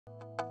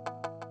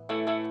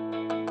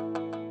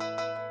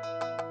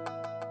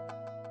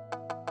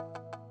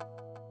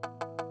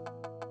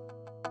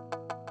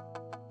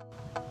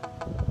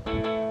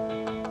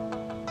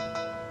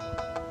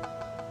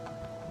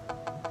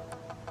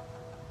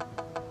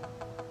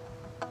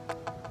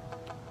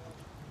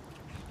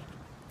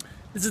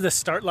This is the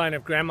start line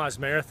of Grandma's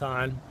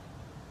Marathon.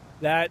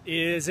 That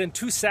is in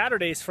 2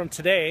 Saturdays from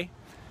today.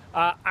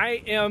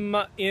 I am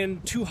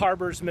in Two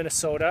Harbors,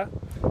 Minnesota.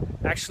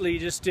 Actually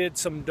just did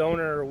some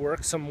donor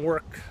work,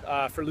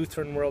 for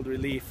Lutheran World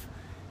Relief,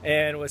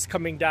 and was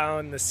coming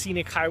down the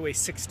scenic Highway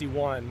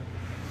 61.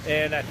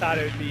 And I thought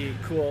it would be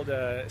cool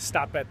to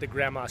stop at the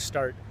Grandma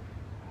start.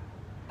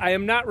 I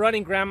am not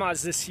running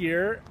Grandma's this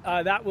year.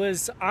 That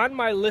was on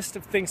my list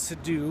of things to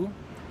do.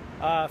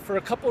 For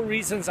a couple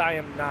reasons I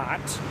am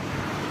not.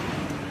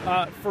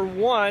 For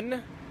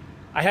one,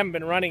 I haven't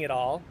been running at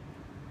all,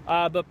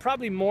 but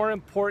probably more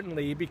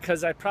importantly,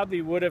 because I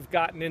probably would have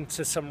gotten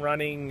into some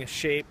running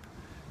shape.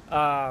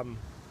 The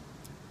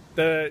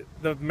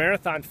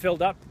marathon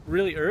filled up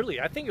really early.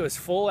 I think it was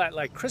full at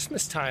like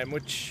Christmas time,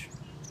 which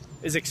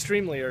is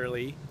extremely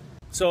early.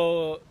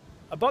 So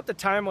about the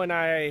time when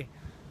I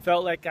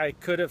felt like I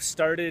could have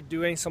started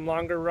doing some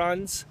longer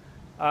runs,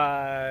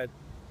 I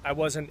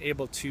wasn't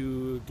able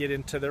to get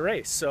into the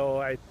race,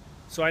 so I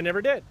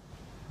never did.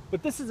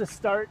 But this is a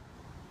start.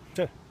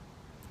 To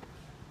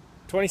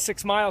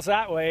 26 miles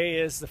that way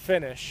is the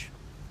finish.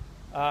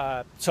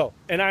 And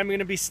I'm going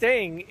to be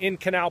staying in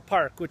Canal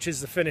Park, which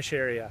is the finish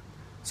area.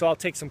 So I'll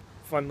take some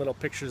fun little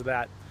pictures of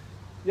that.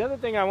 The other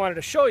thing I wanted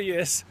to show you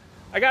is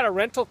I got a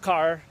rental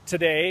car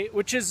today,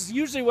 which is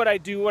usually what I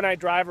do when I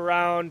drive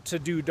around to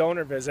do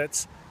donor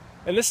visits.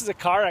 And this is a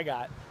car I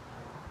got.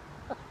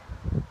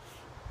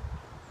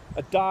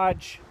 A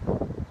Dodge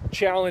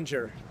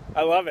Challenger.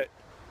 I love it.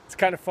 It's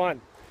kind of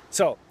fun.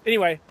 So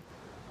anyway,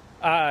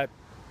 it's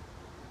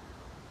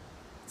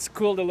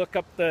cool to look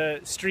up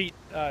the street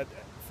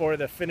for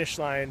the finish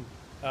line,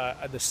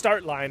 the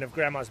start line of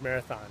Grandma's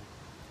Marathon.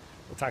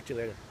 We'll talk to you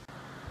later.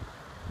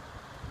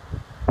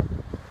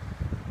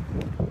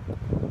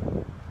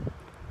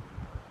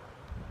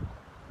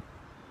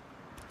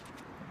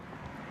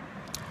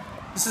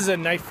 This is a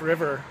Knife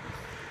River,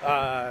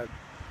 up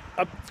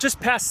just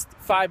past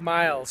 5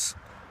 miles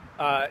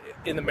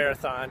in the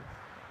marathon.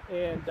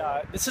 And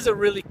this is a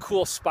really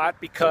cool spot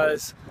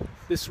because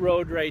this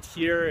road right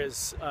here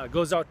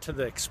goes out to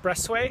the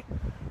expressway,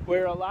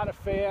 where a lot of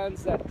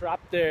fans that drop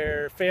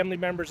their family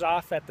members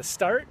off at the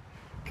start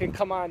can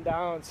come on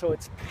down. So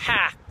it's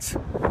packed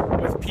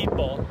with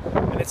people,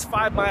 and it's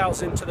 5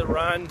 miles into the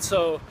run.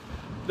 So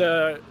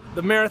the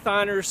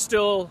marathoners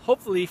still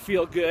hopefully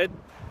feel good,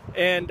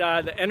 and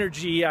the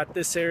energy at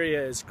this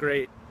area is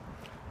great.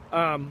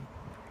 I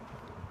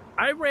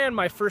ran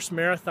my first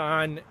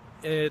marathon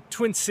in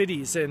Twin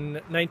Cities in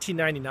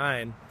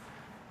 1999,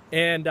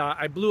 and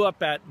I blew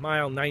up at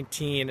mile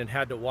 19 and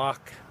had to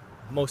walk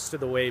most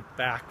of the way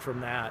back from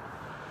that.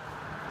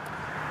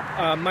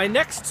 My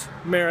next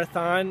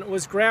marathon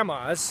was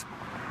Grandma's,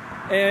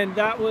 and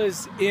that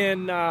was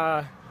in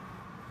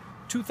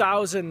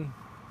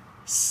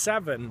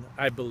 2007,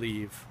 I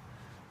believe.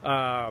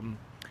 And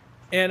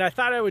I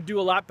thought I would do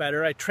a lot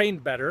better. I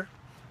trained better.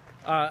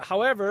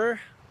 However,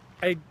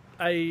 it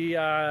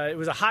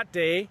was a hot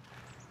day,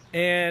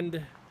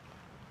 and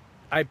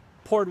I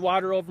poured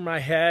water over my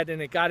head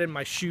and it got in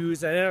my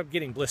shoes. I ended up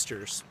getting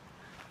blisters.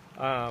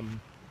 The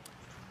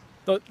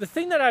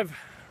thing that I've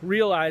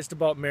realized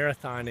about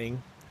marathoning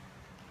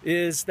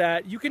is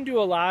that you can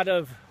do a lot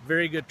of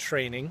very good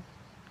training,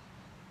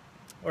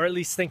 or at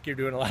least think you're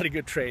doing a lot of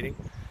good training,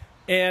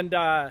 and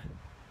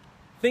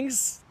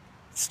things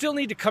still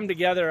need to come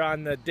together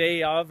on the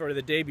day of or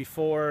the day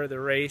before the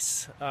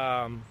race.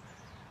 A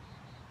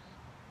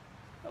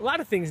lot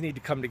of things need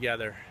to come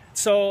together.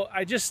 So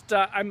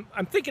I'm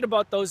thinking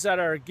about those that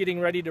are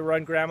getting ready to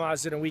run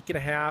Grandma's in a week and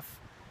a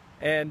half,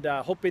 and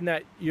hoping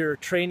that your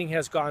training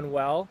has gone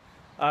well,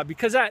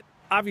 because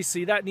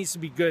obviously that needs to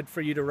be good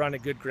for you to run a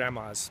good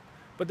Grandma's.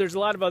 But there's a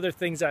lot of other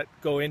things that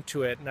go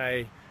into it, and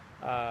I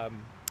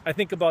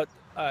think about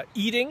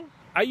eating.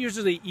 I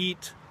usually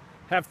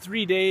have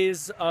 3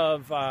 days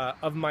of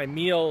my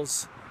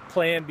meals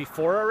planned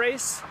before a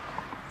race,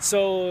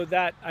 so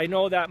that I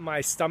know that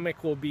my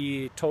stomach will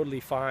be totally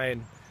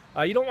fine.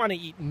 You don't want to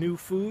eat new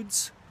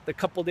foods the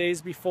couple days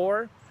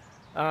before.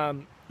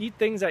 Eat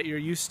things that you're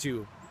used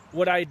to.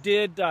 What I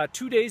did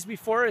 2 days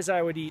before is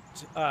I would eat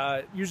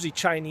usually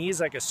Chinese,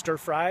 like a stir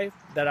fry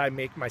that I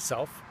make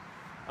myself.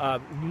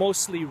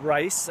 Mostly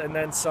rice, and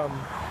then some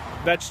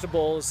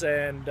vegetables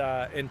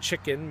and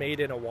chicken made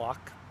in a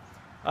wok.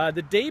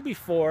 The day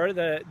before,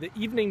 the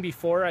evening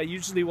before, I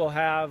usually will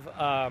have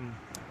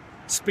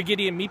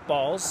spaghetti and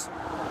meatballs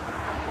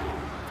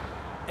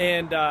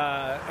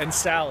and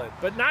salad,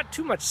 but not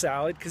too much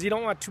salad, because you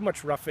don't want too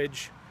much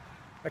roughage.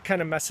 That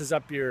kind of messes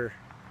up your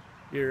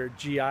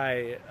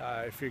GI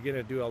if you're going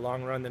to do a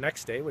long run the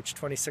next day, which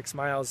 26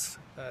 miles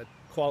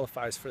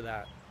qualifies for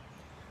that.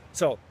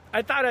 So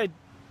I thought I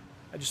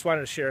just wanted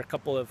to share a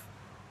couple of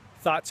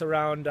thoughts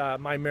around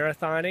my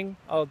marathoning.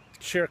 I'll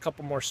share a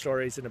couple more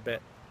stories in a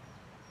bit.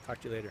 Talk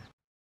to you later.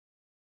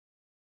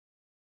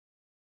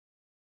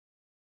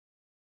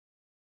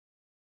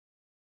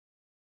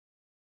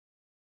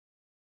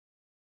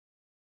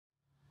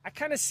 I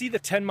kind of see the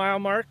 10-mile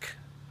mark.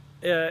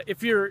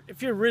 If you're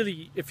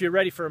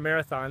ready for a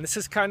marathon, this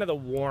is kind of the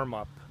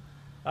warm-up.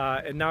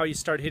 and now you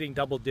start hitting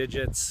double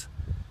digits.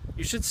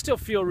 You should still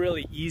feel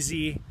really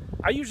easy.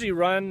 I usually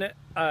run,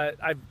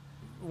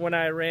 when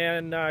I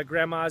ran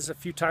Grandma's a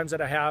few times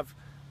that I have,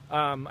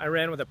 I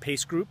ran with a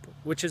pace group,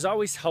 which is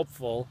always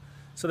helpful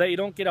so that you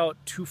don't get out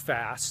too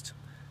fast.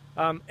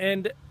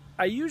 And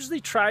I usually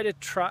try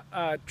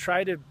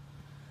to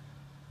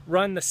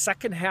run the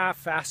second half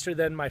faster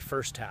than my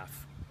first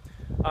half.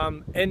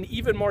 And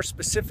even more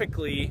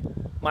specifically,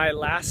 my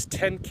last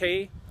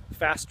 10K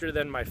faster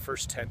than my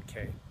first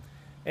 10K.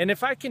 And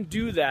if I can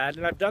do that,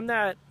 and I've done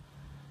that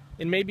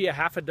in maybe a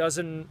half a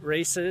dozen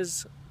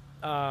races,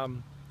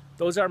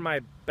 those are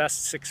my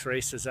best 6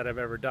 races that I've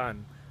ever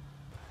done.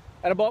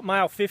 At about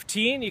mile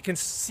 15, you can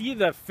see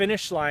the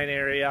finish line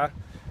area,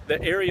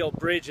 the aerial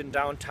bridge in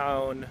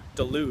downtown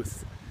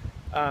Duluth.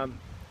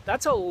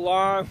 That's a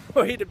long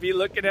way to be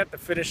looking at the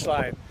finish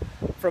line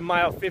from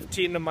mile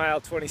 15 to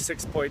mile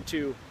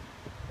 26.2.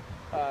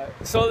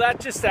 So that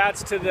just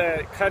adds to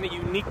the kind of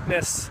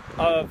uniqueness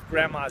of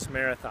Grandma's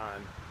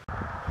Marathon.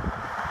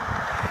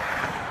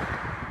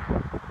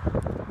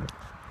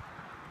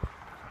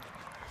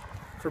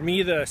 For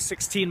me, the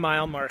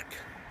 16-mile mark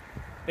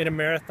in a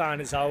marathon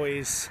is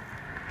always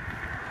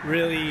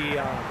really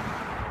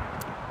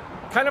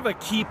kind of a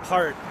key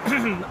part.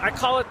 I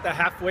call it the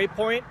halfway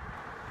point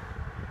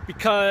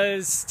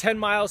because 10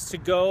 miles to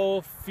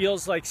go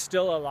feels like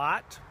still a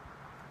lot.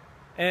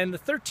 And the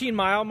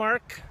 13-mile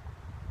mark,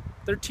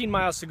 13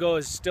 miles to go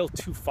is still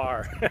too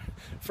far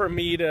for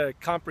me to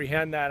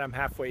comprehend that I'm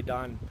halfway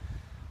done.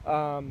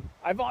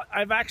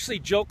 I've actually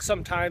joked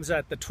sometimes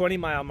that the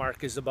 20-mile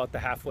mark is about the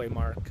halfway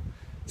mark.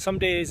 Some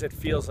days it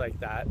feels like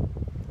that.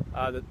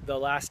 The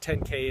last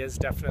 10K is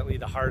definitely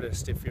the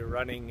hardest if you're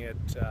running it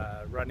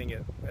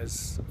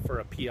as for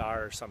a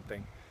PR or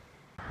something.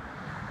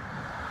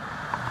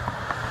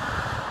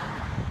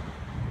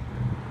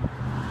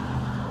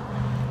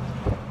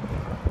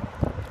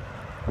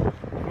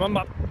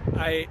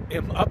 I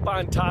am up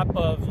on top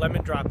of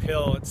Lemon Drop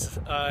Hill. It's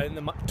in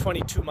the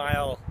 22nd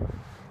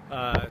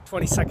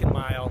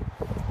mile,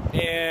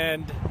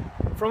 and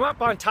from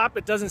up on top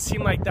it doesn't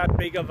seem like that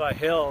big of a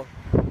hill.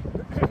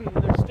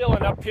 There's still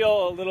an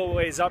uphill a little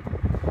ways up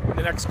in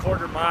the next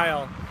quarter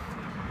mile,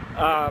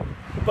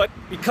 but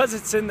because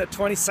it's in the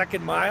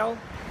 22nd mile,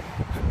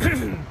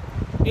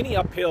 any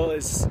uphill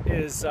is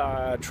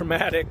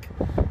traumatic,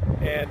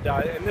 and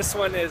this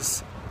one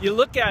is, you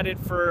look at it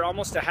for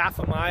almost a half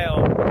a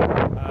mile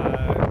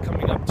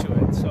coming up to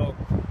it. So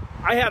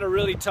I had a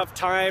really tough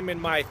time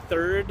in my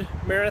 3rd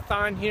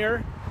marathon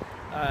here.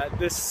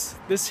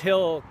 This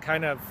hill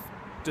kind of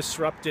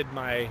disrupted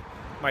my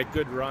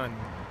good run.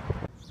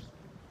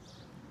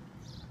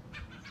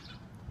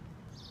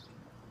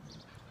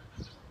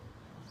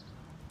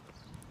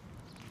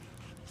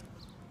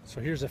 So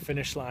here's a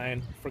finish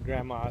line for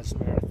Grandma's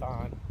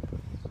Marathon.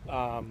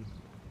 I'm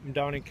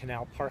down in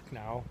Canal Park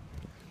now,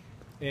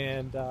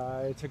 and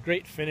it's a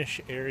great finish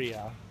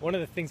area. One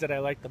of the things that I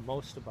like the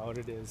most about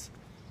it is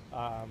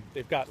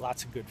they've got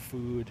lots of good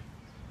food,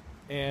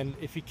 and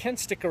if you can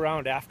stick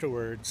around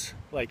afterwards,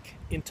 like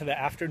into the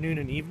afternoon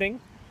and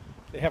evening,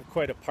 they have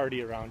quite a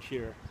party around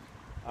here.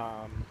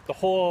 The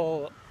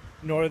whole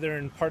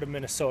northern part of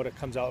Minnesota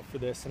comes out for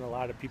this, and a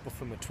lot of people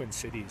from the Twin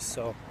Cities,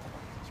 so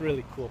it's a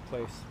really cool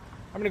place.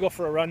 I'm gonna go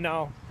for a run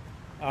now.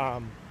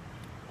 We'll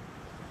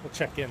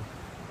check in.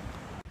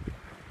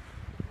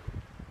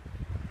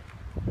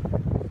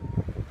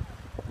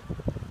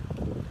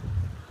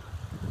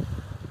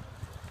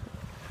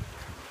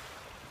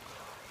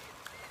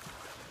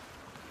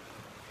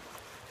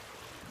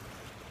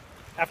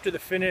 After the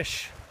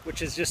finish,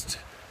 which is just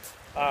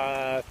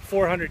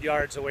 400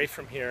 yards away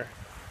from here,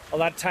 a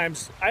lot of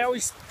times I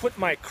always put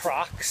my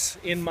Crocs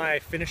in my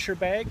finisher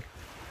bag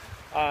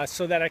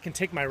so that I can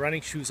take my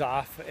running shoes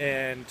off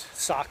and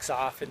socks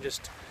off and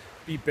just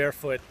be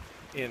barefoot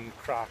in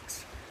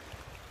Crocs.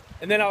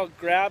 And then I'll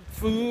grab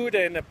food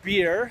and a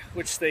beer,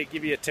 which they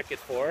give you a ticket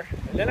for,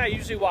 and then I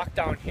usually walk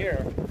down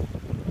here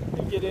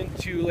and get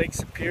into Lake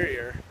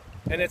Superior,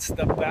 and it's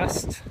the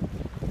best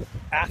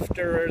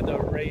after the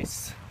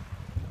race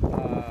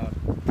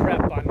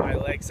prep on my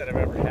legs that I've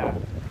ever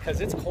had, because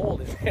it's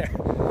cold in there.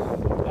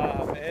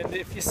 And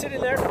if you sit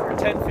in there for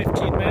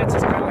 10-15 minutes,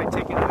 it's kind of like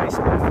taking an ice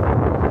bath.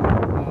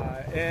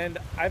 And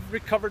I've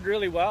recovered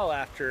really well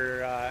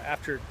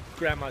after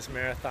Grandma's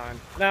Marathon.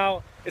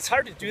 Now, it's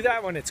hard to do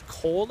that when it's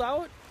cold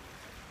out,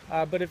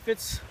 but if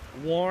it's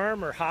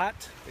warm or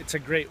hot, it's a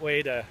great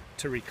way to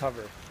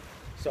recover.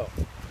 So,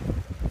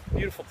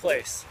 beautiful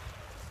place.